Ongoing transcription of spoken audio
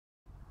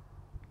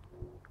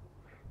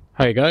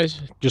Hi guys,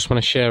 just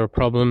want to share a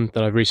problem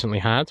that I've recently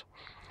had.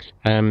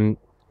 The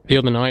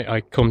other night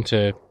I come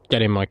to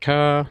get in my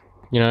car,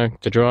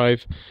 to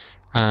drive,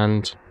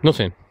 and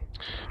nothing.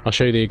 I'll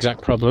show you the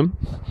exact problem.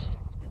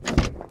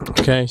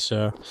 Okay,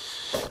 so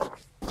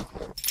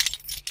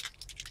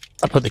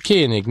I put the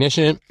key in the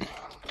ignition,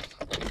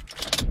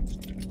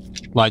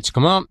 lights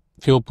come on,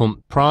 fuel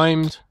pump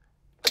primed,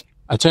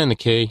 I turn the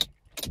key,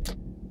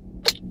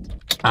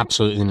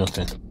 absolutely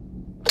nothing.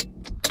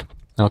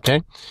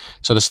 Okay,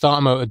 so the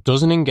starter motor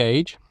doesn't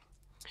engage.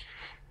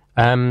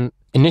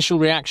 Initial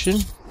reaction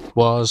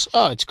was,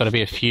 oh, it's got to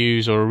be a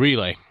fuse or a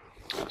relay.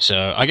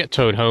 So I get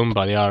towed home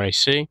by the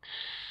RAC.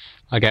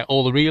 I get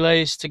all the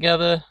relays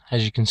together,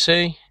 as you can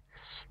see.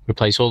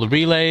 Replace all the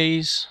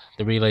relays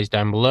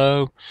down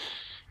below,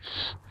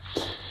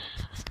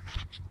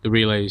 the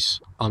relays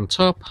on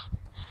top,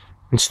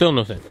 and still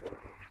nothing.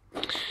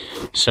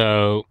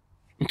 So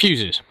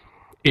fuses,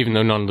 even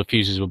though none of the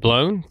fuses were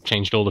blown,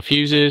 changed all the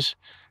fuses,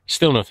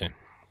 still nothing.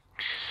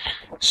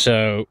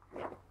 So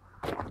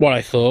what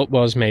I thought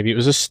was maybe it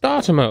was a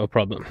starter motor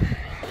problem.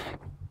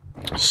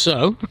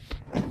 So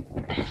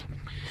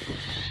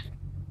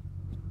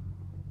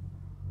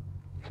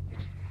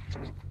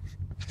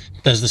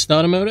there's the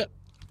starter motor.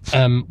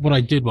 What I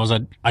did was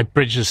I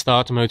bridged the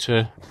starter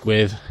motor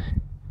with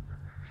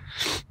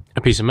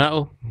a piece of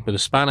metal with a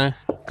spanner,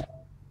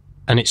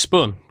 and it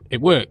spun. It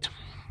worked.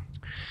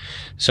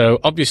 So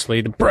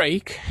obviously the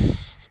brake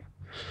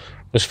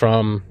was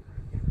from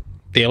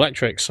the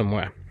electrics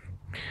somewhere.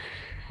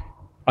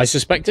 I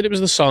suspected it was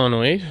the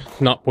solenoid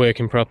not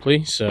working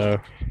properly,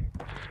 so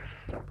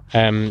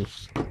another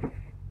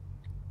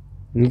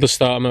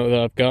starter motor that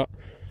I've got,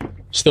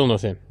 still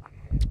nothing.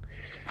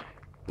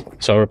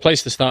 So I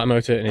replaced the starter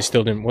motor and it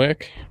still didn't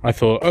work. I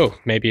thought, oh,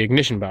 maybe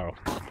ignition barrel.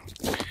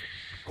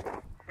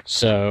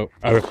 So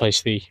I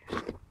replaced the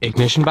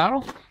ignition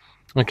barrel.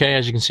 Okay,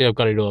 as you can see, I've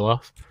got it all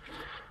off.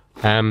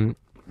 The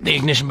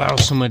ignition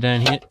barrel's somewhere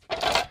down here.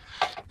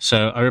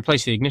 So I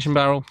replaced the ignition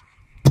barrel,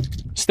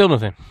 still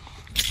nothing.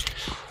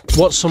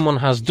 What someone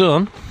has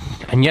done,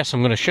 and yes,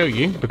 I'm going to show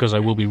you because I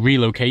will be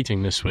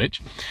relocating this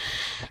switch.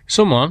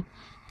 Someone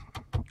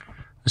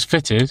has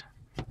fitted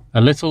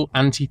a little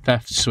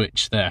anti-theft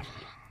switch there.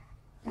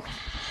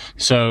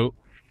 So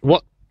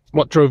what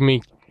drove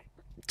me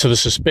to the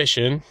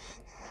suspicion,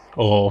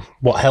 or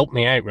what helped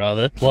me out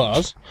rather,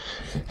 was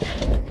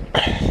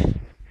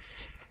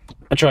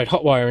I tried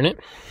hot wiring it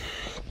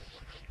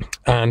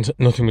and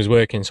nothing was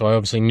working. So I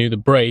obviously knew the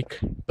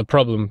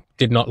problem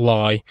did not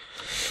lie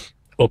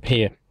up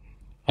here.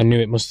 I knew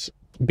it must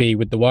be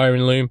with the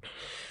wiring loom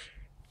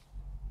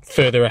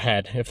further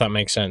ahead, if that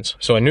makes sense.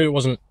 So I knew it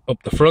wasn't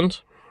up the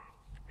front,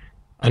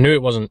 I knew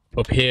it wasn't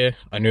up here,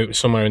 I knew it was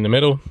somewhere in the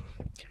middle.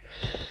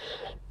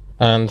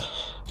 And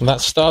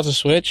that starter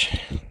switch,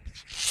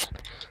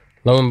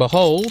 lo and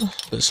behold,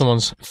 that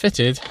someone's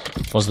fitted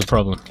was the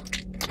problem.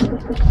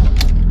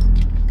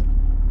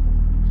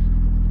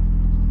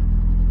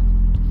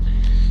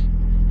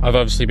 I've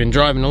obviously been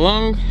driving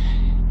along,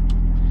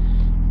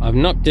 I've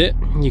knocked it,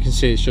 you can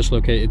see it's just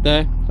located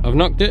there. I've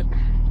knocked it,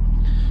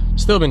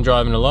 still been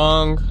driving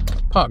along,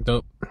 parked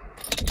up,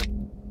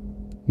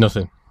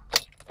 nothing.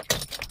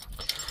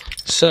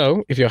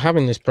 So if you're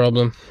having this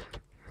problem,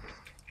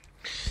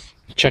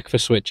 check for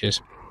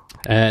switches.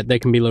 They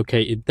can be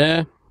located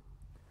there,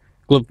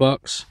 glove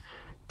box,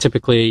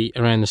 typically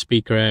around the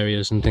speaker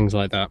areas and things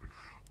like that.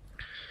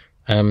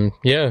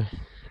 Yeah,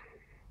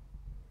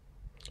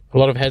 a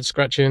lot of head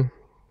scratching.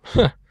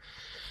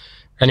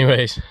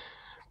 Anyways,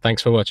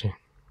 thanks for watching.